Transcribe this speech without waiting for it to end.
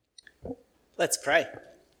Let's pray.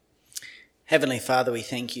 Heavenly Father, we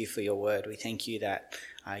thank you for your word. We thank you that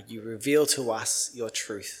you reveal to us your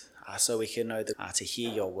truth so we can know to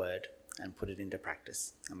hear your word and put it into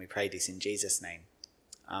practice. And we pray this in Jesus' name.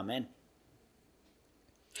 Amen.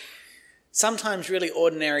 Sometimes really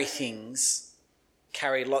ordinary things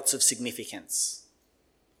carry lots of significance.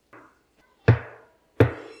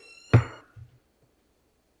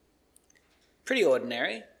 Pretty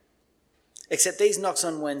ordinary. Except these knocks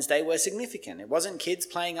on Wednesday were significant. It wasn't kids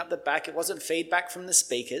playing up the back. It wasn't feedback from the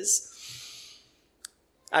speakers.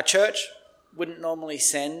 Our church wouldn't normally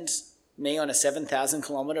send me on a 7,000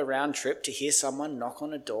 kilometre round trip to hear someone knock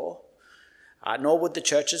on a door. Nor would the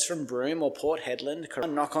churches from Broome or Port Hedland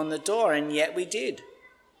knock on the door, and yet we did.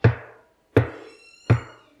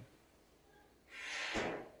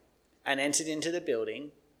 And entered into the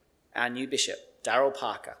building our new bishop, Darryl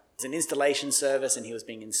Parker. It was an installation service and he was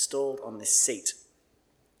being installed on this seat.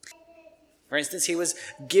 For instance, he was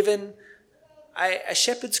given a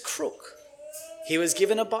shepherd's crook. He was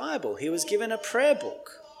given a Bible. He was given a prayer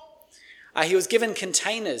book. He was given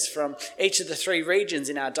containers from each of the 3 regions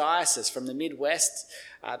in our diocese. From the Midwest,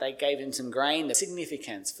 they gave him some grain, the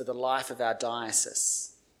significance for the life of our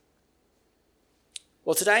diocese.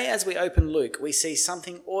 Well, today as we open Luke, we see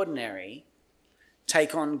something ordinary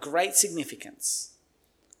take on great significance.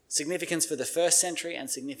 Significance for the first century and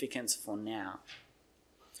significance for now.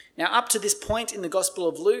 Now, up to this point in the Gospel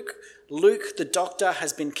of Luke, Luke the doctor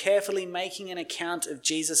has been carefully making an account of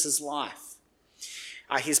Jesus' life.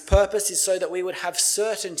 His purpose is so that we would have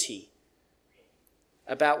certainty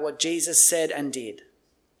about what Jesus said and did.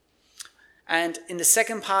 And in the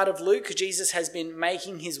second part of Luke, Jesus has been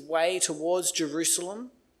making his way towards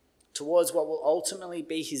Jerusalem, towards what will ultimately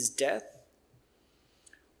be his death.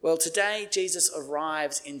 Well, today Jesus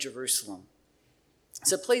arrives in Jerusalem.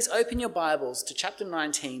 So please open your Bibles to chapter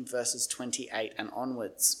 19, verses 28 and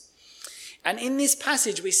onwards. And in this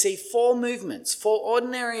passage we see 4 movements, 4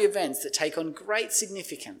 ordinary events that take on great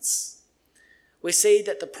significance. We see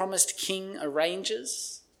that the promised king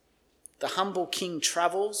arranges, the humble king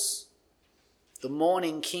travels, the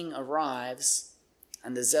mourning king arrives,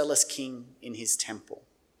 and the zealous king in his temple.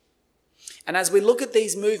 And as we look at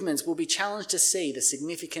these movements, we'll be challenged to see the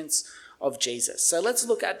significance of Jesus. So let's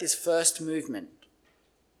look at this first movement.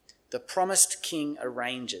 The promised king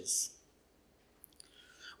arranges.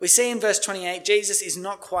 We see in verse 28, Jesus is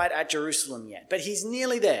not quite at Jerusalem yet, but he's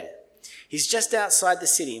nearly there. He's just outside the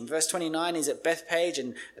city. In verse 29, he's at Bethphage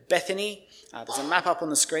and Bethany. There's a map up on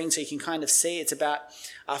the screen so you can kind of see. It's about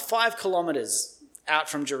 5 kilometres out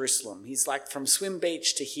from Jerusalem. He's like from Swim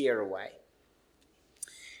Beach to here away.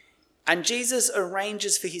 And Jesus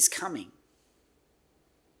arranges for his coming.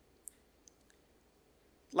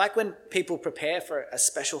 Like when people prepare for a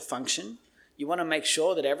special function, you want to make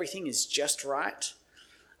sure that everything is just right.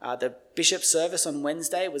 The bishop's service on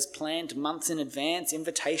Wednesday was planned months in advance.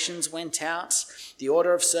 Invitations went out. The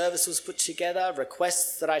order of service was put together.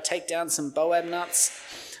 Requests that I take down some Boab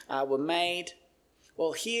nuts were made.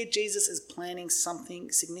 Well, here Jesus is planning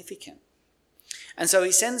something significant. And so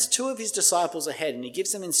he sends 2 of his disciples ahead and he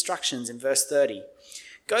gives them instructions in verse 30.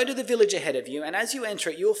 Go to the village ahead of you, and as you enter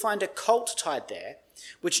it, you will find a colt tied there,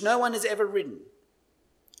 which no one has ever ridden.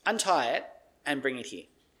 Untie it and bring it here.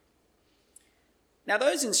 Now,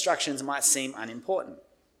 those instructions might seem unimportant.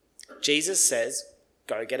 Jesus says,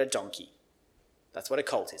 go get a donkey. That's what a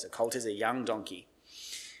colt is. A colt is a young donkey.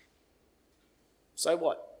 So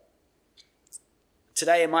what?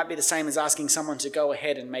 Today it might be the same as asking someone to go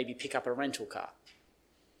ahead and maybe pick up a rental car.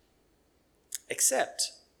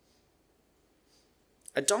 Except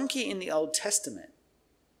a donkey in the Old Testament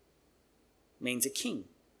means a king.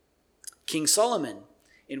 King Solomon,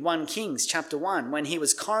 in 1 Kings chapter 1, when he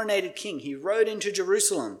was coronated king, he rode into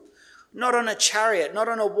Jerusalem, not on a chariot, not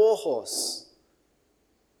on a war horse,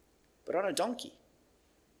 but on a donkey.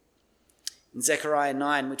 In Zechariah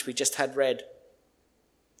 9, which we just had read,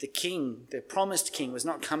 the king, the promised king, was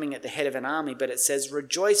not coming at the head of an army, but it says,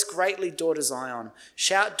 rejoice greatly, daughter Zion.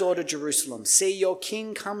 Shout, daughter Jerusalem. See, your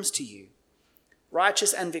king comes to you,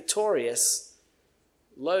 righteous and victorious,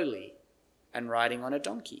 lowly, and riding on a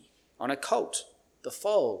donkey, on a colt, the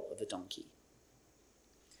foal of a donkey.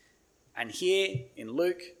 And here in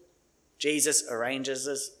Luke, Jesus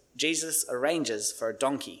arranges for a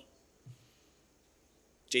donkey.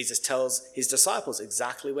 Jesus tells his disciples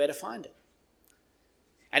exactly where to find it.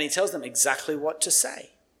 And he tells them exactly what to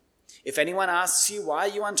say. If anyone asks you, why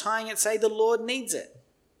are you untying it? Say, the Lord needs it.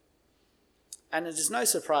 And it is no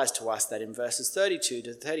surprise to us that in verses 32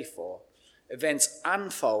 to 34, events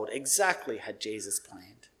unfold exactly as Jesus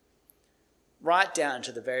planned, right down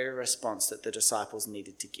to the very response that the disciples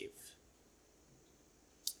needed to give.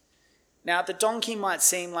 Now, the donkey might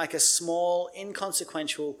seem like a small,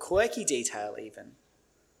 inconsequential, quirky detail even,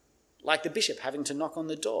 like the bishop having to knock on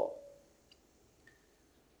the door.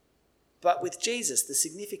 But with Jesus, the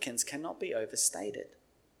significance cannot be overstated.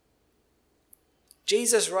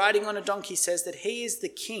 Jesus, riding on a donkey, says that he is the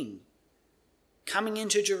king coming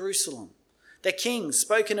into Jerusalem, the king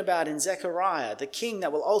spoken about in Zechariah, the king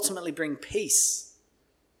that will ultimately bring peace.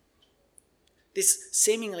 This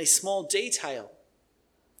seemingly small detail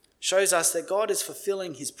shows us that God is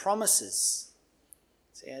fulfilling his promises.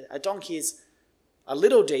 See, a donkey is a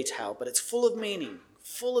little detail, but it's full of meaning,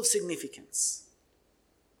 full of significance.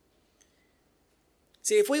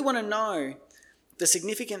 See, if we want to know the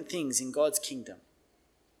significant things in God's kingdom,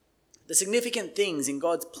 the significant things in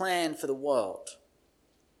God's plan for the world,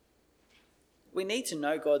 we need to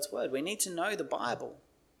know God's word. We need to know the Bible.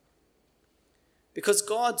 Because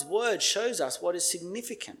God's word shows us what is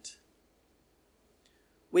significant.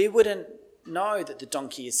 We wouldn't know that the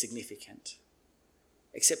donkey is significant,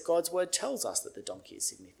 except God's word tells us that the donkey is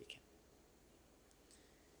significant.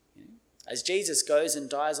 As Jesus goes and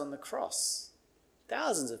dies on the cross,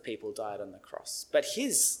 thousands of people died on the cross, but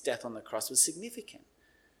his death on the cross was significant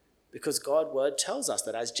because God's word tells us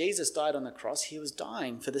that as Jesus died on the cross, he was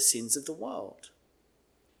dying for the sins of the world.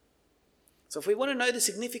 So if we want to know the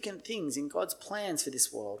significant things in God's plans for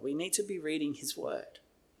this world, we need to be reading his word.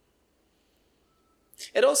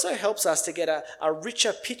 It also helps us to get a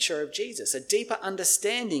richer picture of Jesus, a deeper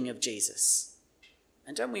understanding of Jesus.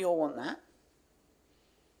 And don't we all want that?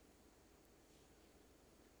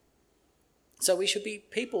 So we should be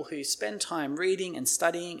people who spend time reading and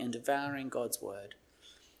studying and devouring God's word.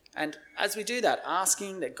 And as we do that,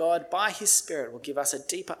 asking that God, by his Spirit, will give us a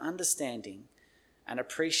deeper understanding and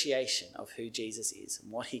appreciation of who Jesus is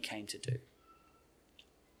and what he came to do,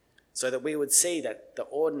 so that we would see that the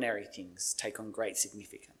ordinary things take on great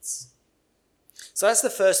significance. So that's the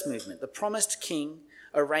first movement. The promised king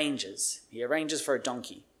arranges. He arranges for a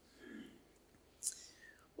donkey.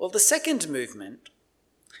 Well, the second movement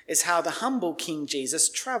is how the humble King Jesus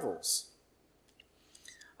travels.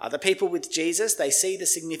 The people with Jesus, they see the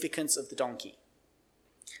significance of the donkey.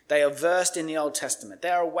 They are versed in the Old Testament. They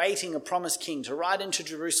are awaiting a promised king to ride into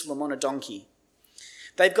Jerusalem on a donkey.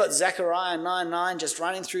 They've got Zechariah 9:9 just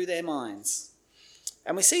running through their minds.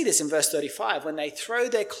 And we see this in verse 35 when they throw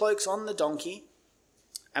their cloaks on the donkey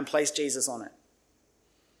and place Jesus on it.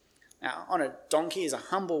 Now, on a donkey is a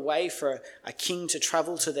humble way for a king to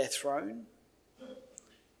travel to their throne.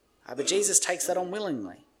 But Jesus takes that on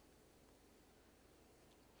willingly.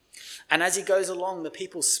 And as he goes along, the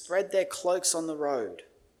people spread their cloaks on the road.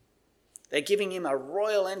 They're giving him a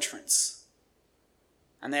royal entrance.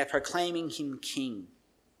 And they are proclaiming him king.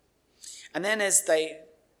 And then as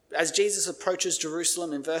Jesus approaches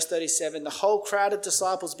Jerusalem in verse 37, the whole crowd of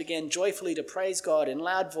disciples began joyfully to praise God in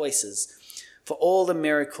loud voices for all the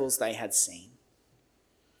miracles they had seen.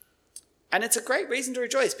 And it's a great reason to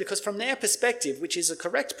rejoice because from their perspective, which is a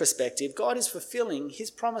correct perspective, God is fulfilling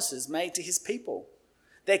his promises made to his people.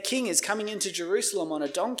 Their king is coming into Jerusalem on a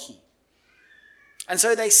donkey. And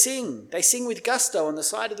so they sing. They sing with gusto on the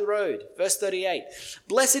side of the road. Verse 38,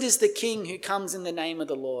 "Blessed is the King who comes in the name of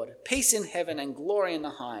the Lord. Peace in heaven and glory in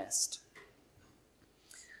the highest."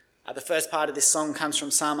 The first part of this song comes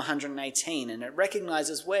from Psalm 118, and it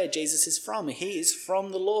recognizes where Jesus is from. He is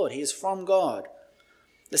from the Lord. He is from God.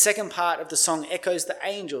 The second part of the song echoes the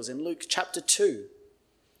angels in Luke chapter 2,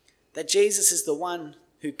 that Jesus is the one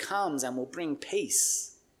who comes and will bring peace.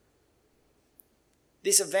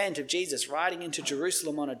 This event of Jesus riding into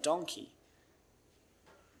Jerusalem on a donkey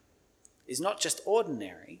is not just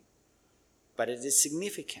ordinary, but it is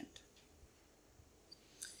significant.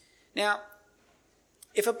 Now,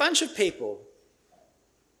 if a bunch of people,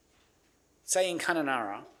 say in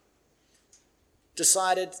Kununurra,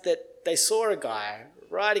 decided that they saw a guy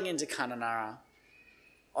riding into Kununurra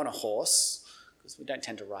on a horse, because we don't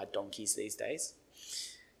tend to ride donkeys these days,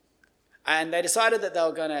 and they decided that they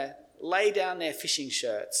were going to lay down their fishing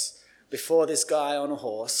shirts before this guy on a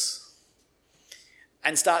horse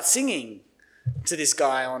and start singing to this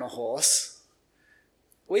guy on a horse,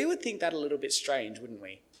 we would think that a little bit strange, wouldn't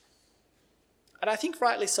we? And I think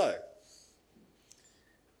rightly so.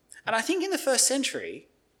 And I think in the first century,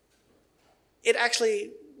 it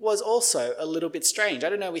actually was also a little bit strange. I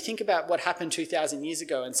don't know, we think about what happened 2,000 years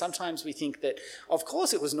ago, and sometimes we think that, of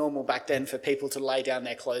course, it was normal back then for people to lay down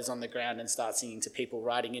their clothes on the ground and start singing to people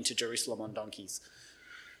riding into Jerusalem on donkeys.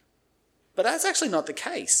 But that's actually not the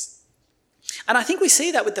case. And I think we see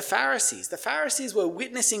that with the Pharisees. The Pharisees were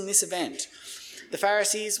witnessing this event. The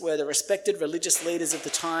Pharisees were the respected religious leaders of the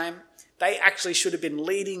time. They actually should have been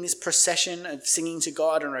leading this procession of singing to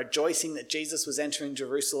God and rejoicing that Jesus was entering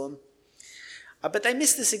Jerusalem. But they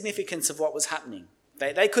missed the significance of what was happening.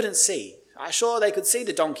 They couldn't see. Sure, they could see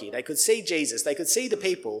the donkey. They could see Jesus. They could see the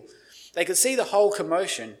people. They could see the whole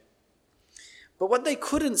commotion. But what they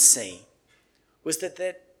couldn't see was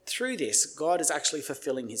that through this, God is actually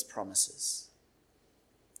fulfilling his promises.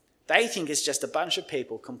 They think it's just a bunch of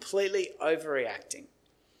people completely overreacting.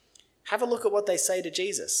 Have a look at what they say to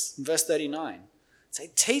Jesus in verse 39.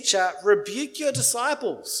 Say, "Teacher, rebuke your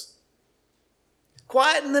disciples.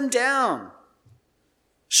 Quieten them down.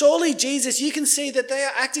 Surely, Jesus, you can see that they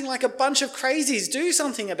are acting like a bunch of crazies. Do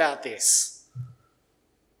something about this."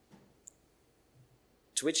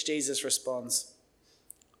 To which Jesus responds,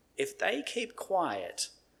 "If they keep quiet,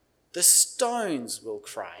 the stones will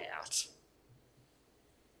cry out."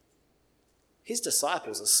 His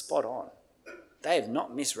disciples are spot on. They have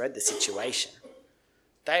not misread the situation.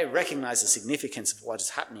 They recognize the significance of what is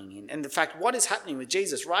happening. And the fact what is happening with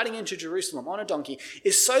Jesus riding into Jerusalem on a donkey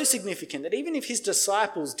is so significant that even if his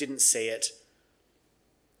disciples didn't see it,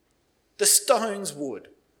 the stones would.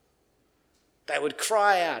 They would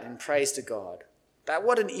cry out in praise to God.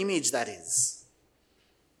 What an image that is.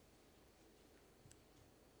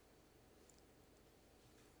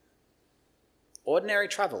 Ordinary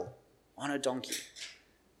travel on a donkey,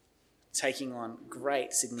 taking on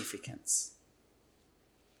great significance.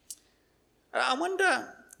 I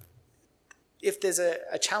wonder if there's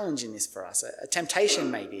a challenge in this for us, a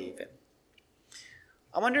temptation maybe even.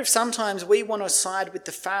 I wonder if sometimes we want to side with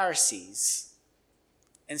the Pharisees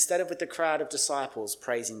instead of with the crowd of disciples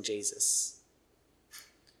praising Jesus.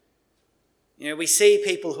 We see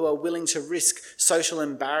people who are willing to risk social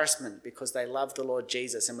embarrassment because they love the Lord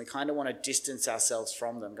Jesus, and we kind of want to distance ourselves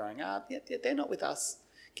from them, going, they're not with us.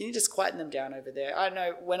 Can you just quieten them down over there? I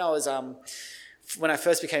know when I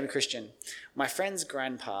first became a Christian, my friend's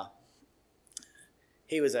grandpa,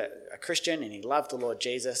 he was a Christian and he loved the Lord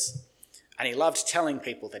Jesus, and he loved telling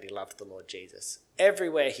people that he loved the Lord Jesus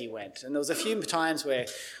everywhere he went. And there was a few times where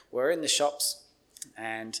we're in the shops,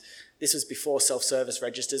 and this was before self-service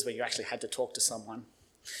registers where you actually had to talk to someone.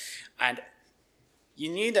 And you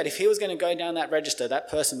knew that if he was going to go down that register, that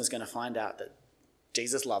person was going to find out that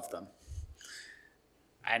Jesus loved them.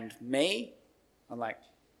 And me, I'm like,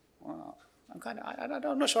 well,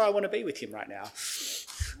 I'm not sure I want to be with him right now.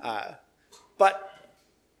 But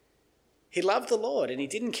he loved the Lord and he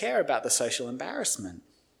didn't care about the social embarrassment.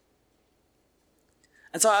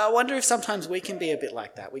 And so I wonder if sometimes we can be a bit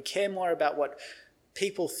like that. We care more about what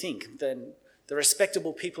people think than the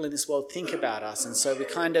respectable people in this world think about us. And so we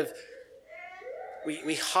kind of,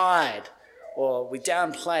 we hide or we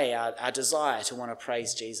downplay our desire to want to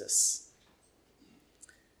praise Jesus.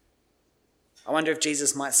 I wonder if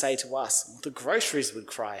Jesus might say to us, the groceries would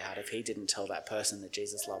cry out if he didn't tell that person that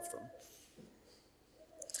Jesus loved them.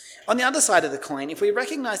 On the other side of the coin, if we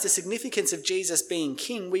recognize the significance of Jesus being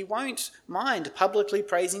king, we won't mind publicly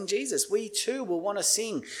praising Jesus. We too will want to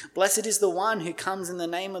sing, "Blessed is the one who comes in the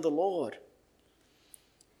name of the Lord."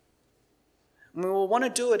 And we will want to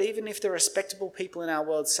do it even if the respectable people in our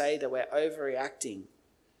world say that we're overreacting.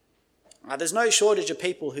 There's no shortage of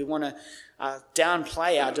people who want to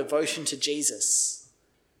downplay our devotion to Jesus,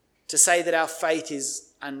 to say that our faith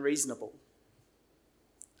is unreasonable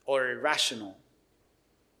or irrational,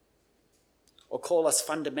 or call us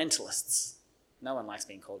fundamentalists. No one likes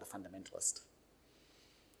being called a fundamentalist.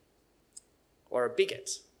 Or a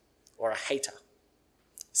bigot, or a hater,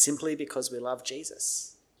 simply because we love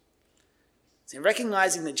Jesus. So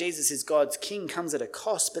recognizing that Jesus is God's king comes at a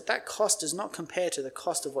cost, but that cost does not compare to the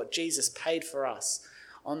cost of what Jesus paid for us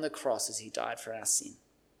on the cross as he died for our sin.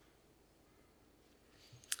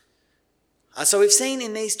 So we've seen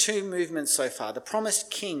in these two movements so far, the promised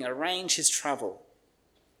king arrange his travel,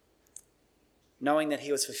 knowing that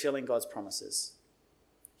he was fulfilling God's promises.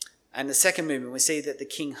 And the second movement, we see that the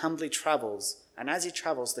king humbly travels, and as he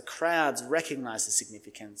travels, the crowds recognize the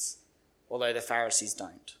significance, although the Pharisees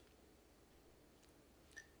don't.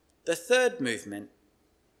 The third movement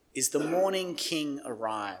is the morning king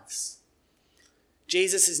arrives.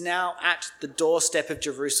 Jesus is now at the doorstep of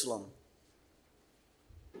Jerusalem,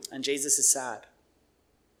 and Jesus is sad.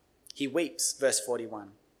 He weeps, verse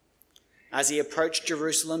 41. As he approached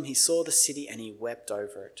Jerusalem, he saw the city and he wept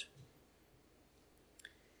over it.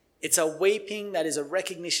 It's a weeping that is a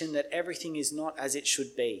recognition that everything is not as it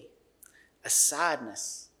should be. A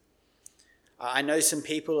sadness. I know some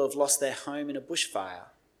people who have lost their home in a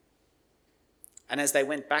bushfire. And as they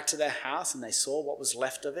went back to their house and they saw what was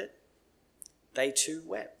left of it, they too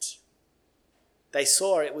wept. They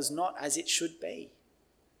saw it was not as it should be.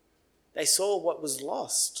 They saw what was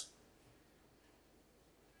lost.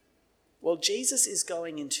 Well, Jesus is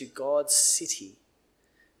going into God's city,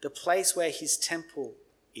 the place where his temple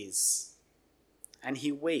is, and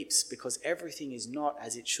he weeps because everything is not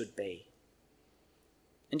as it should be.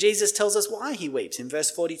 And Jesus tells us why he weeps in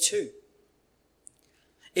verse 42.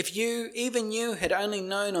 If you, even you, had only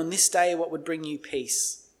known on this day what would bring you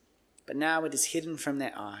peace, but now it is hidden from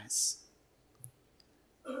their eyes.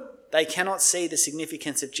 They cannot see the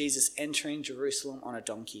significance of Jesus entering Jerusalem on a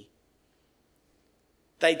donkey.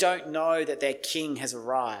 They don't know that their king has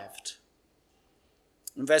arrived.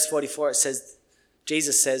 In verse 44 it says,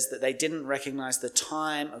 Jesus says that they didn't recognize the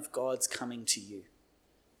time of God's coming to you.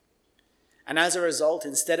 And as a result,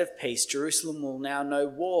 instead of peace, Jerusalem will now know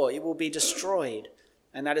war. It will be destroyed.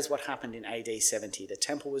 And that is what happened in AD 70. The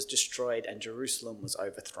temple was destroyed and Jerusalem was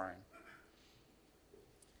overthrown.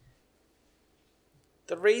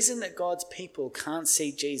 The reason that God's people can't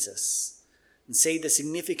see Jesus and see the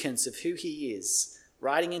significance of who he is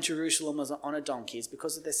riding in Jerusalem on a donkey is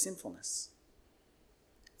because of their sinfulness.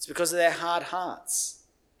 It's because of their hard hearts.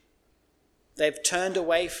 They've turned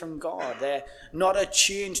away from God. They're not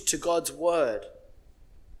attuned to God's word.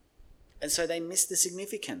 And so they miss the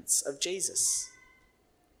significance of Jesus.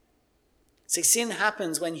 See, sin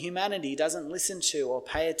happens when humanity doesn't listen to or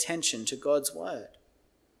pay attention to God's word.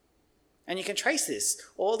 And you can trace this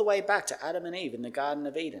all the way back to Adam and Eve in the Garden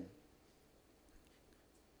of Eden.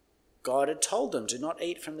 God had told them, do not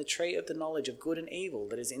eat from the tree of the knowledge of good and evil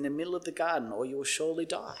that is in the middle of the garden, or you will surely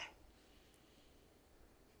die.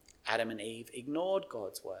 Adam and Eve ignored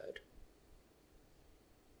God's word,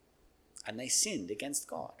 and they sinned against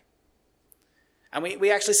God. And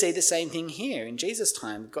we actually see the same thing here in Jesus'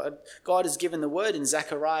 time. God has given the word in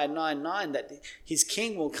Zechariah 9:9 that his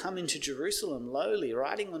king will come into Jerusalem lowly,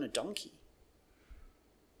 riding on a donkey.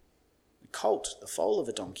 A colt, the foal of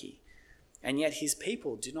a donkey. And yet his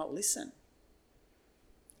people do not listen.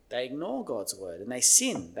 They ignore God's word and they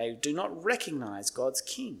sin. They do not recognize God's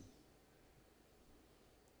king.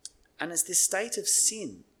 And it's this state of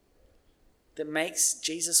sin that makes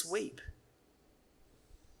Jesus weep.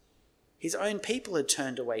 His own people had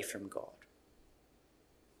turned away from God.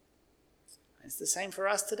 It's the same for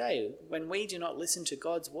us today. When we do not listen to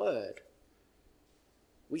God's word,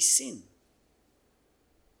 we sin.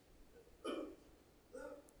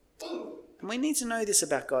 And we need to know this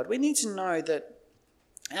about God. We need to know that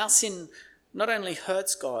our sin not only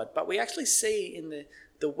hurts God, but we actually see in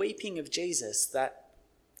the weeping of Jesus that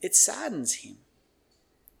it saddens him.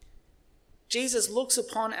 Jesus looks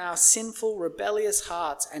upon our sinful, rebellious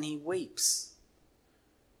hearts and he weeps.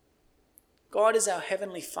 God is our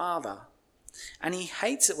heavenly Father, and he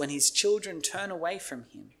hates it when his children turn away from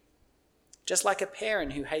him, just like a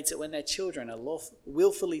parent who hates it when their children are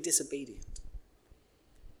willfully disobedient.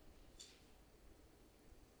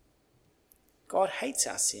 God hates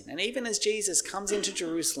our sin, and even as Jesus comes into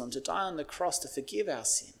Jerusalem to die on the cross to forgive our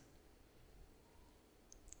sin,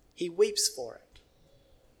 he weeps for it.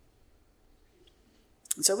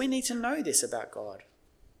 And so we need to know this about God.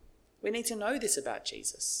 We need to know this about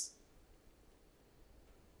Jesus.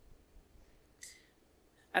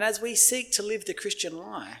 And as we seek to live the Christian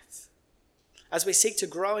life, as we seek to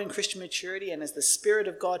grow in Christian maturity, and as the Spirit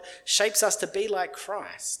of God shapes us to be like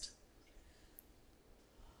Christ,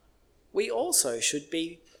 we also should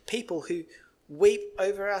be people who weep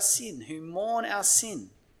over our sin, who mourn our sin.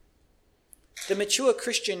 The mature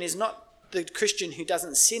Christian is not the Christian who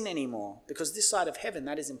doesn't sin anymore, because this side of heaven,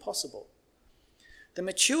 that is impossible. The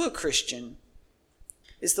mature Christian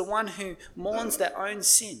is the one who mourns their own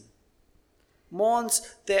sin,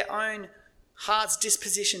 mourns their own heart's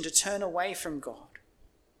disposition to turn away from God.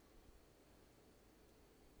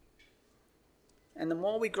 And the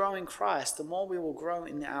more we grow in Christ, the more we will grow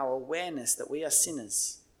in our awareness that we are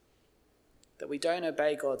sinners, that we don't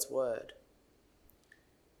obey God's word.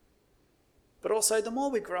 But also, the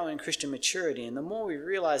more we grow in Christian maturity and the more we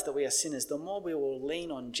realize that we are sinners, the more we will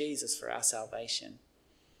lean on Jesus for our salvation.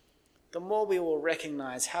 The more we will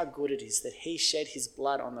recognize how good it is that he shed his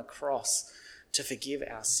blood on the cross to forgive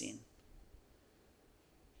our sin.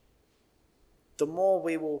 The more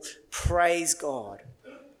we will praise God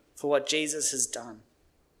for what Jesus has done.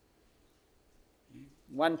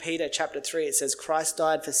 1 Peter chapter 3, it says, Christ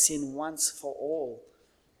died for sin once for all,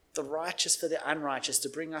 the righteous for the unrighteous, to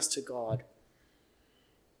bring us to God.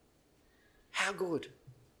 How good.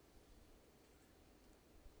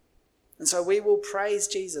 And so we will praise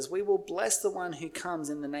Jesus. We will bless the one who comes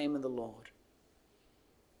in the name of the Lord.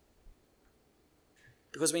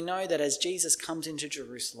 Because we know that as Jesus comes into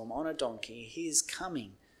Jerusalem on a donkey, he is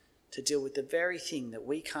coming to deal with the very thing that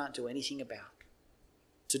we can't do anything about,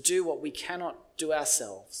 to do what we cannot do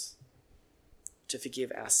ourselves, to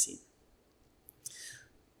forgive our sin.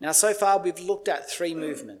 Now, so far we've looked at three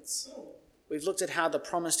movements. We've looked at how the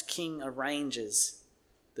promised king arranges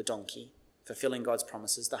the donkey, fulfilling God's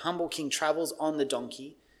promises. The humble king travels on the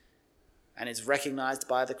donkey and is recognized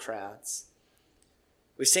by the crowds.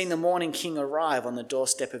 We've seen the mourning king arrive on the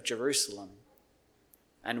doorstep of Jerusalem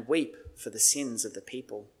and weep for the sins of the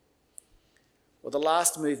people. Well, the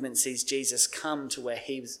last movement sees Jesus comes to where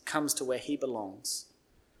he belongs,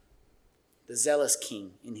 the zealous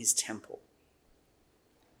king in his temple.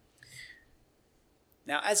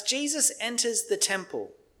 Now, as Jesus enters the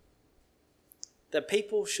temple, the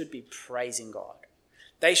people should be praising God.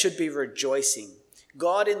 They should be rejoicing.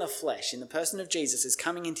 God in the flesh, in the person of Jesus, is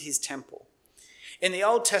coming into his temple. In the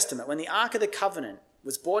Old Testament, when the Ark of the Covenant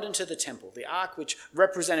was brought into the temple, the Ark which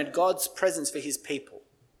represented God's presence for his people,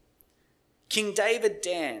 King David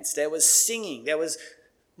danced, there was singing, there was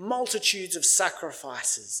multitudes of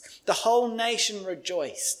sacrifices. The whole nation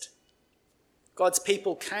rejoiced. God's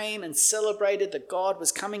people came and celebrated that God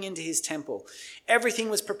was coming into his temple. Everything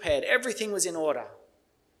was prepared. Everything was in order.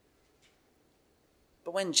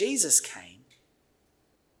 But when Jesus came,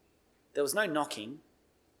 there was no knocking.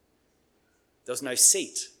 There was no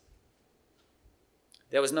seat.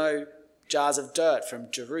 There was no jars of dirt from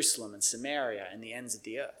Jerusalem and Samaria and the ends of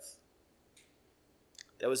the earth.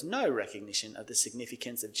 There was no recognition of the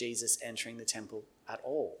significance of Jesus entering the temple at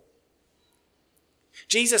all.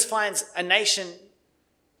 Jesus finds a nation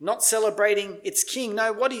not celebrating its king.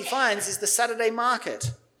 No, what he finds is the Saturday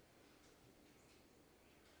market.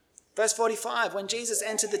 Verse 45, when Jesus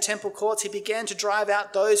entered the temple courts, he began to drive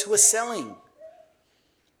out those who were selling.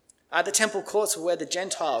 The temple courts were where the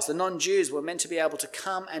Gentiles, the non-Jews, were meant to be able to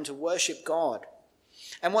come and to worship God.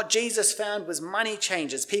 And what Jesus found was money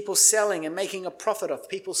changers, people selling and making a profit off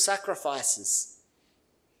people's sacrifices.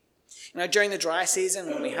 During the dry season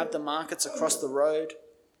when we have the markets across the road,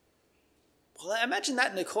 well, imagine that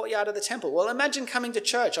in the courtyard of the temple. Well, imagine coming to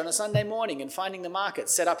church on a Sunday morning and finding the market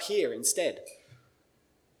set up here instead.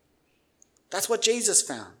 That's what Jesus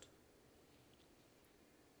found.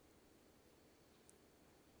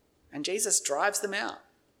 And Jesus drives them out.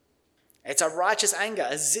 It's a righteous anger,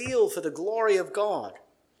 a zeal for the glory of God.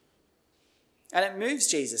 And it moves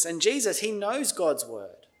Jesus. And Jesus, he knows God's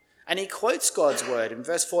word. And he quotes God's word in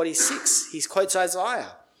verse 46. He quotes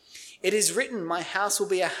Isaiah. It is written, my house will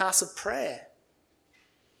be a house of prayer.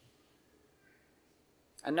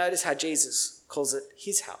 And notice how Jesus calls it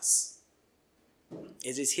his house.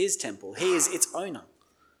 It is his temple. He is its owner.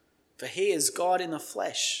 For he is God in the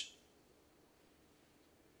flesh.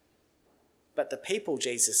 But the people,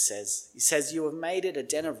 Jesus says, he says, you have made it a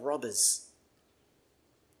den of robbers.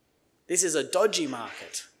 This is a dodgy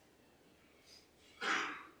market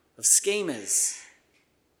of schemers,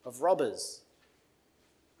 of robbers,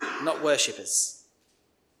 not worshippers.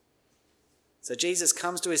 So Jesus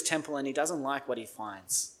comes to his temple and he doesn't like what he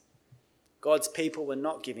finds. God's people were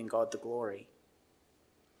not giving God the glory.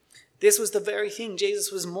 This was the very thing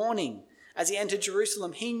Jesus was mourning as he entered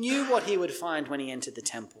Jerusalem. He knew what he would find when he entered the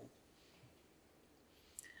temple.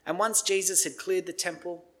 And once Jesus had cleared the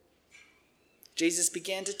temple, Jesus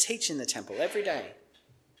began to teach in the temple every day.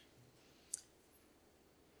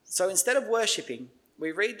 So instead of worshipping,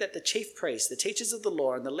 we read that the chief priests, the teachers of the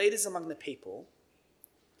law, and the leaders among the people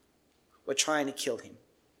were trying to kill him.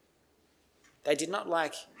 They did not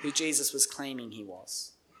like who Jesus was claiming he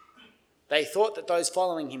was. They thought that those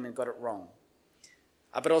following him had got it wrong.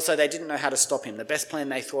 But also they didn't know how to stop him. The best plan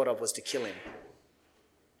they thought of was to kill him.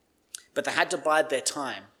 But they had to bide their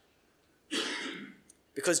time.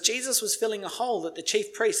 Because Jesus was filling a hole that the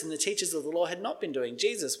chief priests and the teachers of the law had not been doing.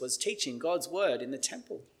 Jesus was teaching God's word in the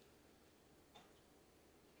temple.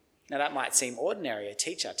 Now that might seem ordinary, a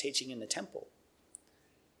teacher teaching in the temple.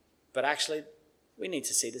 But actually, we need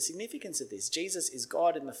to see the significance of this. Jesus is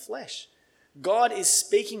God in the flesh. God is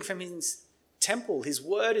speaking from his temple. His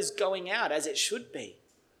word is going out as it should be.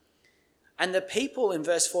 And the people in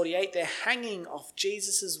verse 48, they're hanging off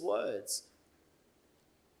Jesus' words.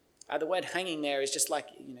 The word hanging there is just like,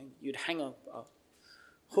 you'd hang a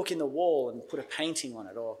hook in the wall and put a painting on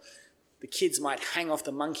it, or the kids might hang off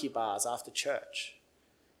the monkey bars after church.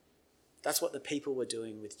 That's what the people were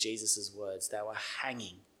doing with Jesus' words. They were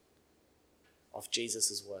hanging off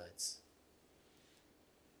Jesus' words.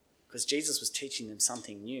 Because Jesus was teaching them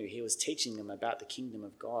something new. He was teaching them about the kingdom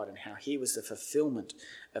of God and how he was the fulfillment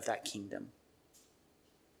of that kingdom.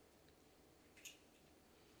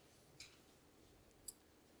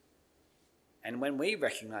 And when we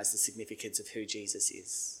recognize the significance of who Jesus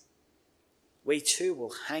is, we too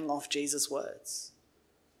will hang off Jesus' words.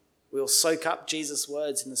 We will soak up Jesus'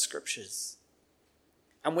 words in the scriptures.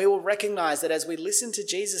 And we will recognize that as we listen to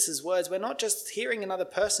Jesus' words, we're not just hearing another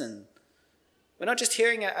person. We're not just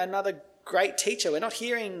hearing another great teacher. We're not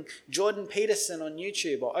hearing Jordan Peterson on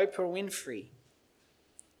YouTube or Oprah Winfrey.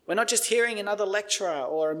 We're not just hearing another lecturer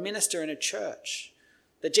or a minister in a church.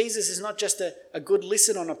 That Jesus is not just a good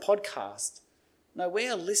listen on a podcast. No, we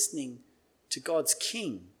are listening to God's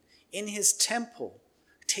King in his temple,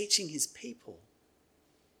 teaching his people.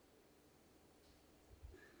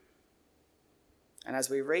 And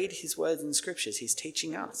as we read his words in the scriptures, he's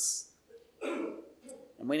teaching us.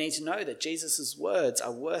 And we need to know that Jesus' words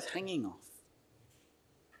are worth hanging off.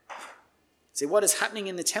 See, what is happening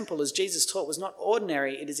in the temple, as Jesus taught, was not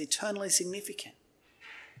ordinary, it is eternally significant.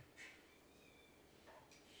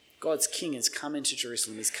 God's King has come into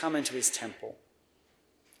Jerusalem, he's come into his temple,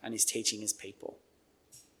 and he's teaching his people.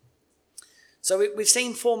 So we've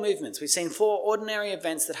seen 4 movements. We've seen 4 ordinary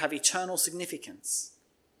events that have eternal significance.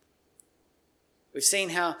 We've seen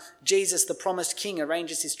how Jesus, the promised King,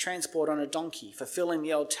 arranges his transport on a donkey, fulfilling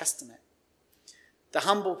the Old Testament. The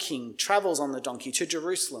humble King travels on the donkey to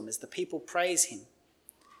Jerusalem as the people praise him.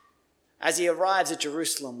 As he arrives at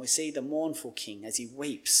Jerusalem, we see the mournful King as he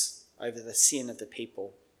weeps over the sin of the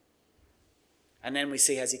people. And then we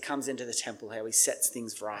see as he comes into the temple how he sets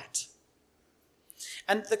things right.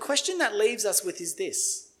 And the question that leaves us with is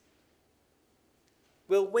this: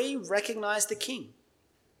 will we recognize the King?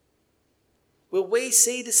 Will we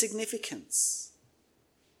see the significance?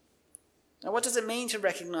 Now, what does it mean to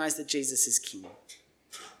recognize that Jesus is King?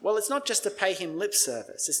 Well, it's not just to pay him lip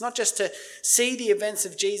service. It's not just to see the events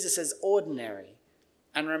of Jesus as ordinary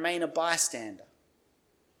and remain a bystander.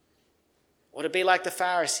 Or to be like the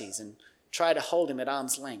Pharisees and try to hold him at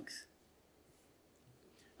arm's length.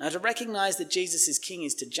 Now, to recognize that Jesus is King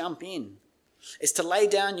is to jump in. It's to lay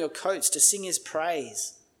down your coats, to sing his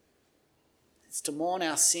praise. It's to mourn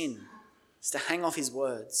our sin. It's to hang off his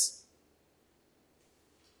words.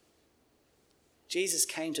 Jesus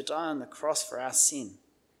came to die on the cross for our sin.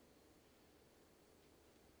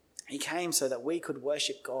 He came so that we could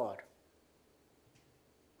worship God.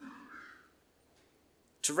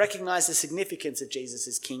 To recognize the significance of Jesus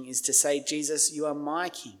as King is to say, Jesus, you are my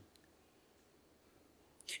King.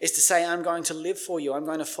 It's to say, I'm going to live for you. I'm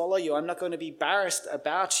going to follow you. I'm not going to be embarrassed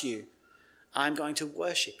about you. I'm going to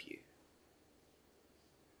worship you.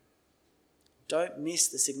 Don't miss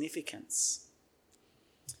the significance.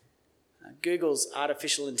 Google's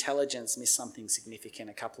artificial intelligence missed something significant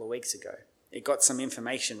a couple of weeks ago. It got some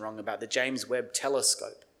information wrong about the James Webb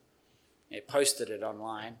Telescope. It posted it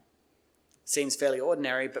online. Seems fairly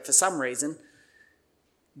ordinary, but for some reason,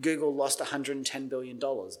 Google lost $110 billion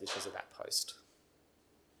because of that post.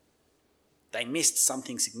 They missed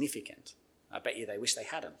something significant. I bet you they wish they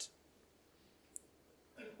hadn't.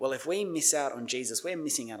 Well, if we miss out on Jesus, we're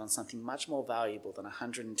missing out on something much more valuable than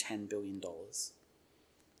 $110 billion.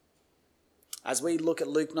 As we look at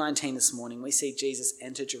Luke 19 this morning, we see Jesus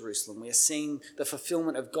enter Jerusalem. We are seeing the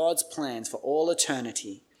fulfillment of God's plans for all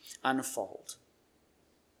eternity unfold.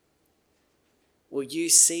 Will you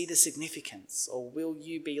see the significance, or will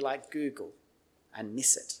you be like Google and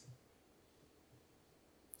miss it?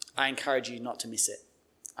 I encourage you not to miss it.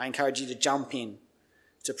 I encourage you to jump in,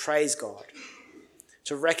 to praise God,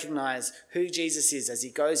 to recognize who Jesus is as he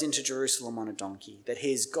goes into Jerusalem on a donkey, that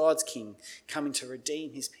he is God's King coming to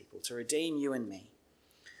redeem his people, to redeem you and me,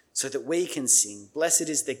 so that we can sing, "Blessed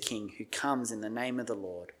is the King who comes in the name of the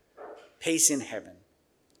Lord, peace in heaven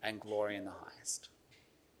and glory in the highest."